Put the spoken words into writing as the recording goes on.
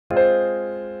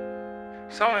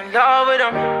So in love with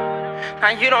them, now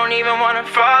you don't even wanna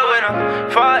fuck with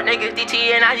them. Fuck niggas,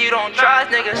 D.T.N, now you don't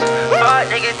trust niggas. Fuck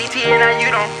niggas, D.T.N, now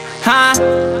you don't.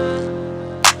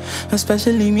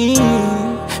 Especially me,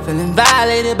 feeling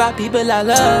violated by people I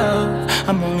love.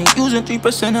 I'm only using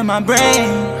 3% of my brain,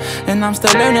 and I'm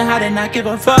still learning how to not give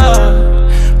a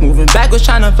fuck. Moving backwards,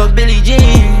 tryna fuck Billie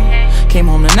Jean. Came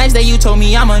home the next day, you told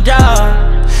me I'm a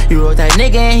job. You wrote that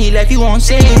nigga and he left you on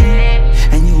scene.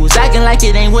 And you was acting like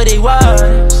it ain't what it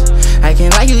was. Acting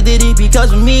like you did it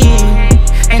because of me.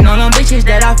 And all them bitches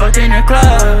that I fucked in the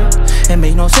club. It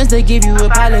made no sense to give you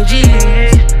apologies.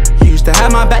 You used to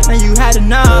have my back, now you had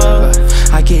enough.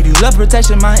 I gave you love,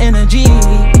 protection, my energy.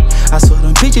 I saw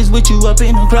them pictures with you up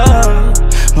in the club.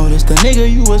 Noticed the nigga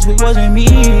you was with wasn't me.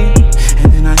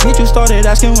 And then I hit you, started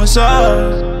asking what's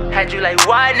up. Had you like,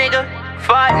 why nigga?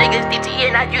 Fuck niggas,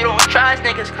 D.T.N, now you don't trust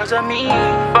niggas cause of me.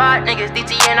 Fuck niggas,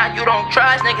 D.T.N, now you don't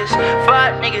trust niggas.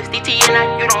 Fuck niggas, D.T.N,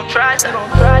 now you don't trust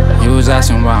them. You was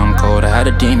asking why I'm cold. I had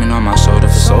a demon on my shoulder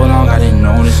for so long I didn't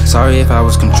notice. Sorry if I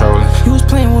was controlling. You was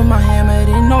playing with my hammer,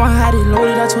 didn't know I had it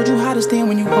loaded. I told you how to stand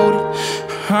when you hold it.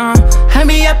 Had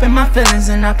me up in my feelings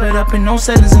and I put up in no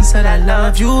settings and said I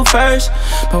loved you first.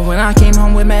 But when I came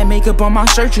home with mad makeup on my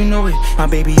shirt, you knew it. My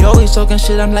baby always talking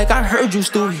shit, I'm like, I heard you,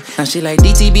 Stewie. Now she like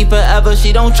DTB forever,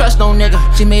 she don't trust no nigga.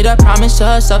 She made a promise to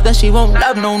herself that she won't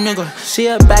love no nigga. She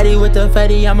a baddie with the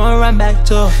fatty, I'ma run back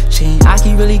to her. She ain't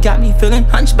Aki, really got me feeling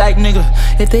hunchback nigga.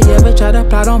 If they ever try to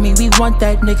plot on me, we want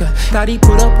that nigga. Gotti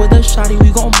put up with a shawty,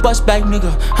 we gon' bust back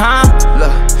nigga.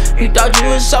 Look, you thought you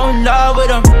was so in love with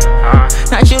him.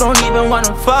 Now you don't even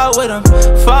wanna fuck with them.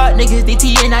 Fuck niggas,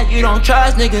 D.T.N, now you don't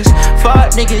trust niggas.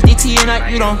 Fuck niggas, D.T.N, now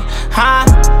you don't.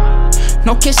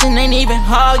 No kissing, ain't even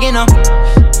hugging them.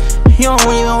 You don't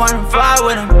even wanna fuck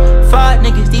with them. Fuck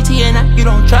niggas, D.T.N, now you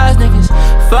don't trust niggas.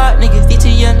 Fuck niggas,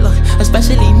 D.T.N, look,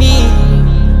 especially me.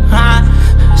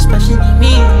 Especially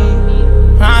me.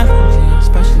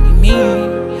 Especially me.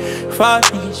 Fuck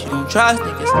niggas, you don't trust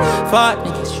niggas. Fuck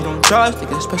niggas, you don't trust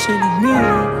niggas. Especially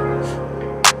me.